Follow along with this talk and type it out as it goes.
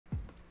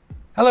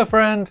Hello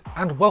friend,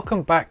 and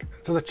welcome back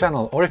to the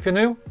channel, or if you're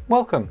new,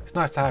 welcome, it's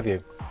nice to have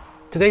you.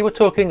 Today we're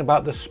talking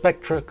about the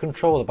Spectra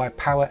controller by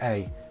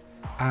PowerA,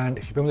 and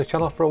if you've been with the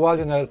channel for a while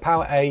you know that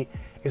PowerA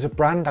is a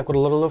brand I've got a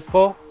lot of love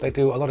for. They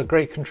do a lot of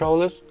great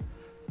controllers.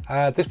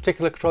 This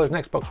particular controller is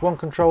an Xbox One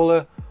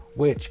controller,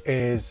 which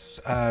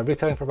is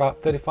retailing for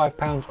about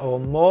 £35 or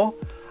more.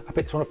 I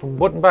picked this one up from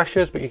Button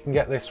Bashers, but you can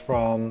get this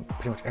from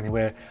pretty much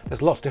anywhere.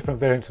 There's lots of different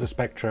variants of the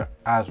Spectra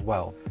as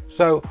well.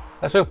 So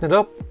let's open it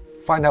up,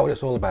 find out what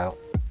it's all about.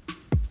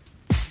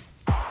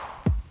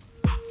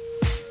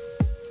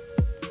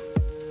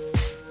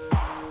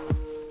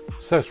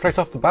 So straight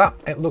off the bat,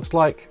 it looks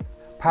like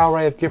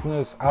PowerA have given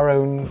us our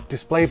own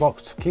display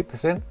box to keep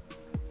this in,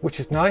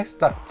 which is nice.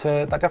 That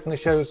definitely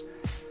shows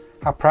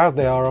how proud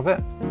they are of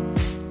it.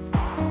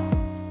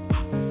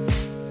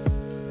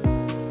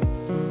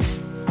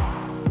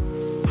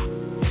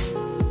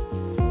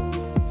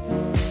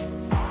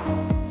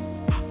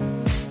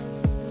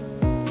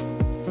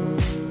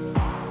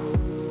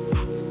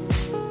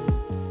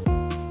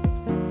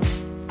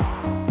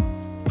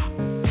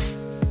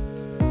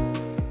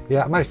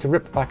 Yeah, I managed to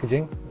rip the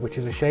packaging, which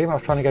is a shame. I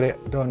was trying to get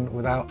it done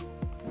without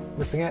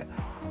ripping it.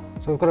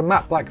 So we've got a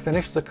matte black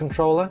finish, the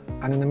controller,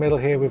 and in the middle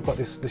here we've got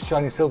this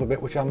shiny silver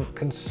bit, which I'm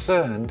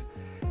concerned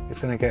is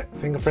going to get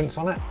fingerprints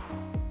on it.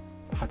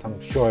 In fact,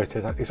 I'm sure it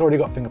is. It's already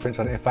got fingerprints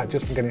on it, in fact,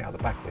 just from getting it out of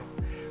the packet,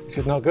 which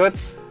is not good.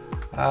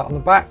 On the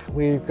back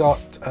we've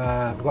got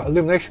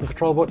illumination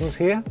control buttons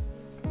here.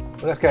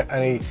 But let's get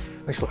an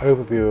initial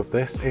overview of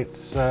this.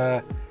 It's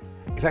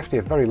actually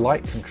a very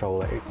light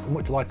controller. It's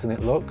much lighter than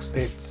it looks.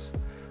 It's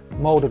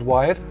molded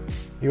wired,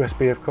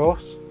 USB of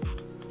course.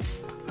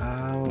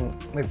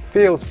 It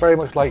feels very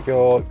much like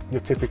your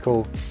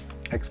typical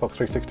Xbox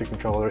 360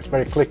 controller. It's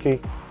very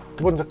clicky.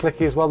 The buttons are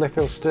clicky as well, they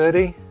feel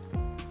sturdy.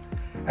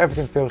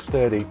 Everything feels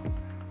sturdy.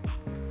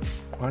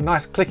 A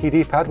nice clicky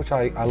D-pad, which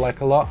I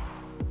like a lot.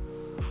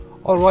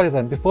 Alrighty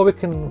then, before we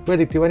can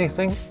really do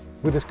anything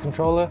with this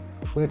controller,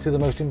 we need to do the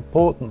most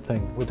important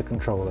thing with the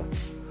controller.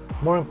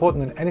 More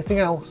important than anything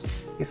else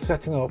is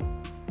setting up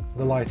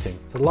the lighting.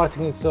 So the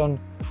lighting is done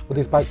with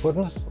these back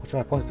buttons, which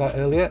I pointed out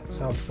earlier.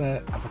 So I'm just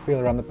going to have a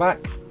feel around the back.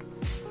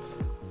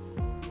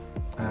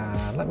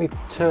 Let me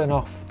turn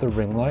off the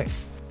ring light.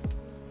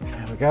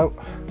 There we go.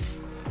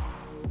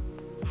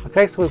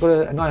 Okay, so we've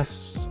got a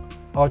nice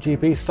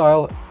RGB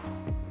style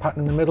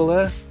pattern in the middle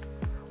there.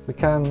 We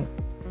can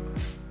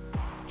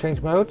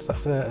change modes.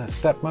 That's a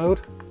step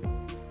mode.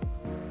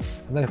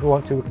 And then if we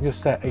want to, we can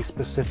just set a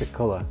specific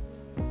colour.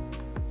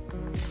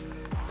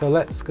 So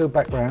let's go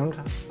back round.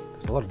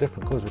 There's a lot of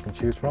different colours we can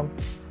choose from.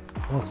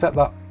 And we'll set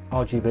that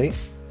RGB.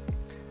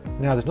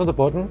 Now there's another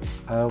button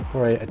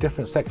for a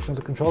different section of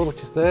the controller,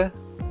 which is there.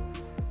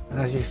 And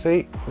as you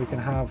see, we can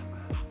have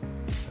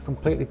a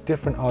completely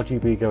different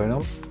RGB going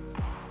on.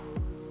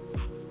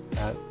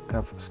 Kind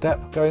of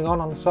step going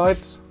on the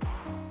sides.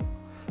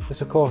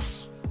 This of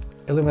course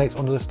illuminates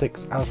under the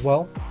sticks as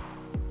well.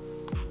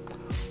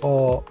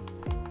 Or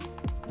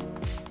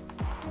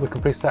we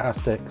can preset our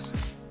sticks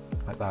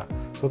like that.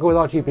 So we'll go with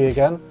RGB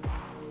again.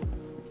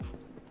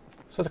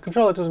 So the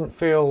controller doesn't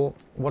feel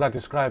what I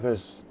describe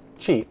as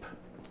cheap,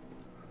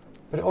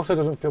 but it also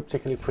doesn't feel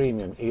particularly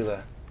premium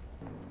either.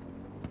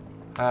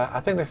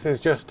 I think this is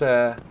just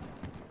the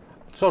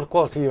sort of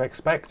quality you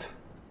expect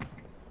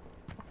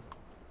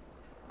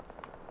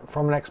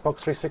from an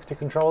Xbox 360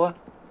 controller.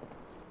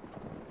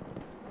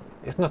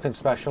 It's nothing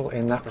special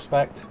in that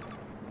respect.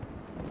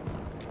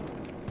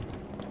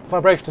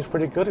 Vibration is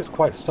pretty good, it's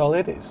quite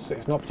solid,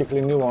 it's not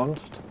particularly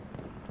nuanced,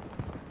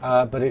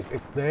 but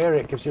it's there,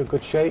 it gives you a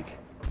good shake.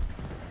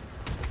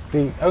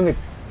 The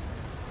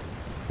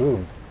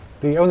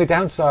only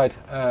downside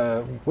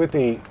with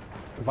the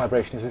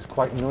vibration is it's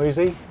quite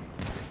noisy.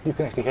 You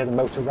can actually hear the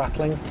motor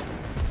rattling.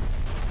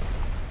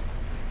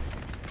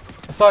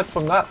 Aside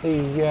from that,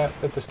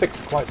 the sticks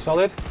are quite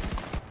solid.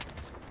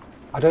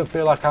 I don't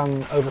feel like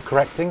I'm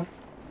overcorrecting.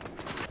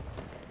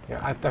 Yeah,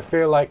 I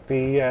feel like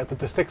the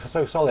sticks are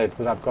so solid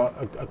that I've got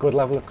a good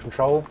level of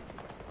control.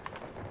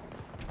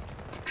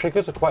 The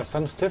triggers are quite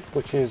sensitive,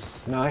 which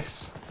is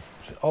nice,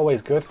 which is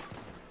always good.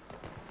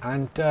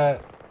 And the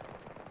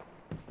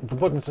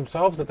buttons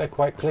themselves, that they're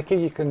quite clicky.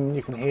 You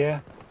can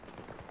hear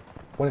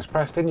when it's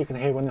pressed in. You can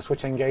hear when the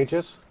switch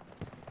engages.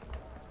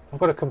 I've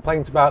got a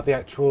complaint about the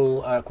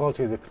actual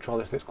quality of the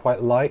controller. It's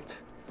quite light.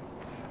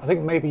 I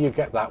think maybe you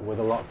get that with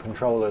a lot of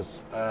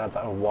controllers that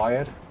are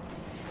wired.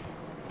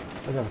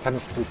 They have a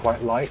tendency to be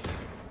quite light.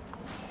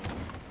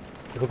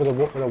 Because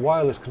with a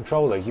wireless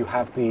controller, you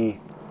have the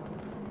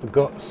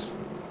guts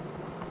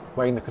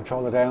weighing the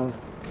controller down.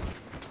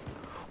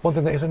 One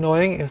thing that is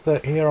annoying is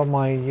that here on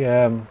my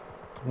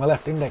my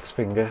left index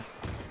finger,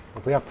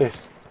 we have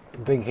this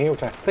thing here,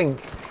 which I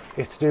think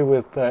is to do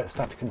with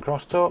static and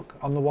crosstalk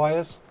on the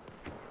wires,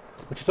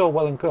 which is all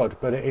well and good,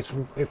 but it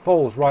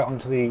falls right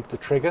onto the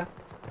trigger,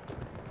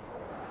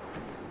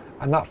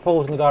 and that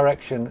falls in the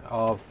direction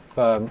of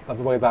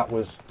the way that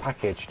was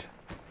packaged.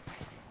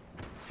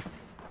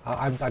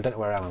 I don't know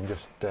where I am, I'm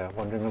just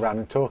wandering around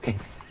and talking.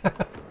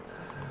 But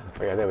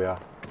yeah, there we are.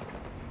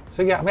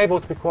 So yeah, I'm able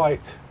to be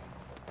quite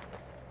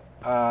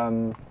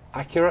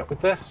accurate with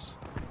this.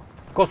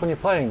 Of course, when you're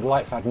playing, the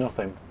lights add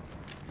nothing.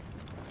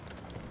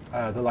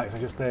 The lights are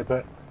just there,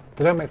 but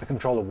they don't make the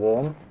controller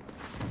warm,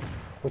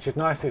 which is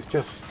nice. It's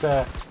just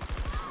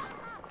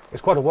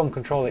it's quite a warm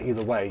controller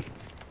either way,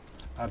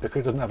 because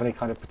it doesn't have any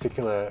kind of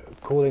particular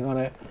cooling on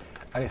it,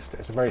 and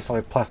it's a very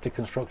solid plastic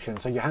construction,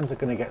 so your hands are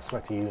going to get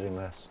sweaty using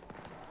this,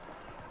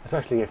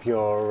 especially if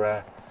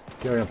you're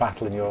in a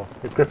battle and you're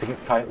gripping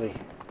it tightly.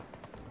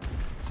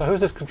 So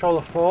who's this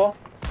controller for?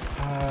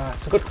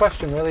 It's a good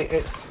question, really.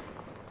 It's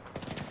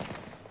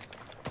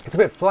a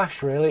bit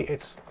flash, really.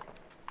 It's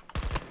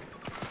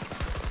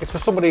for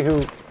somebody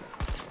who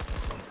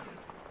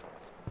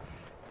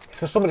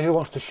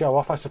wants to show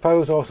off, I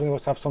suppose, or somebody who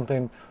wants to have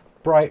something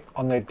bright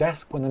on their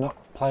desk when they're not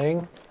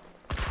playing.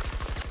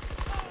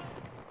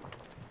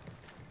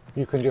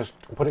 You can just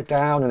put it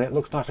down and it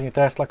looks nice on your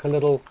desk, like a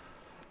little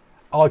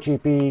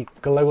RGB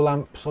glow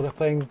lamp sort of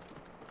thing.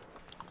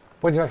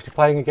 When you're actually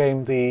playing a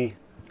game, the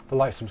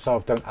lights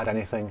themselves don't add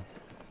anything.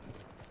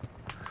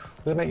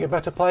 Will it make you a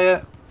better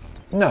player?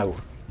 No.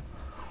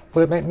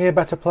 Will it make me a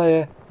better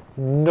player?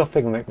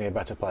 Nothing will make me a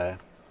better player.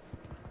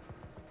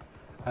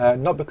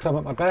 Not because I'm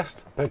at my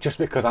best, but just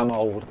because I'm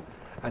old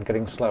and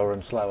getting slower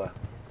and slower.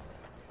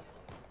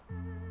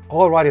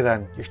 Alrighty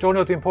then, you still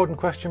know the important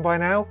question by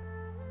now.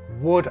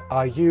 Would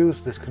I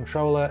use this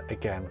controller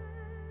again?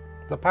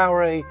 The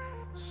PowerA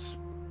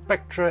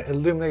Spectra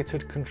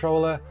Illuminated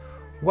controller.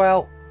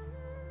 Well,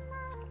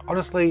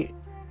 honestly,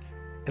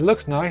 it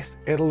looks nice.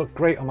 It'll look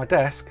great on my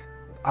desk.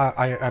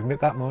 I admit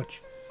that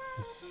much.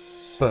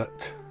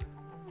 But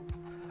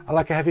I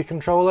like a heavy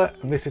controller,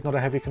 and this is not a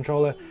heavy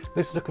controller.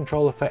 This is a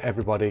controller for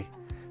everybody.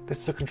 This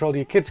is a controller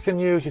your kids can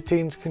use, your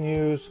teens can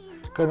use,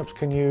 grown-ups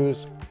can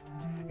use.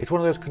 It's one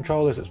of those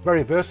controllers that's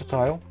very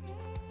versatile,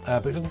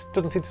 but it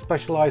doesn't seem to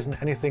specialise in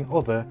anything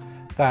other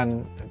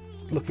than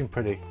looking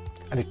pretty.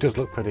 And it does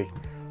look pretty.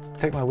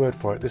 Take my word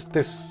for it.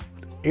 This,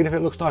 even if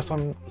it looks nice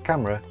on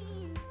camera,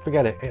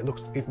 forget it. It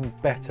looks even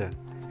better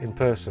in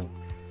person.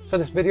 So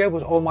this video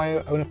was all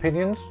my own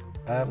opinions,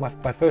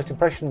 my first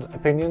impressions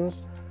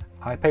opinions.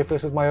 I pay for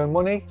this with my own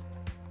money,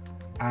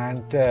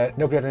 and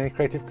nobody had any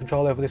creative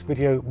control over this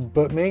video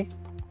but me.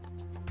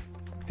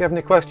 If you have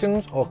any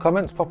questions or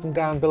comments, pop them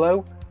down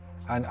below,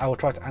 and I will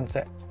try to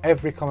answer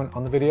every comment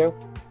on the video.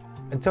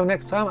 Until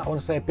next time, I want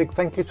to say a big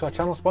thank you to our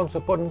channel sponsor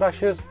Button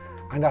Bashers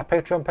and our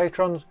Patreon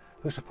patrons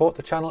who support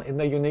the channel in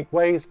their unique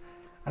ways,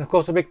 and of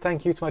course a big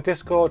thank you to my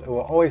Discord, who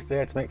are always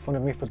there to make fun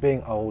of me for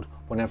being old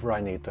whenever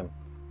I need them.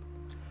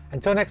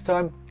 Until next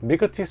time, be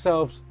good to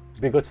yourselves,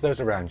 be good to those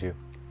around you.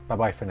 Bye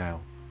bye for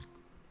now.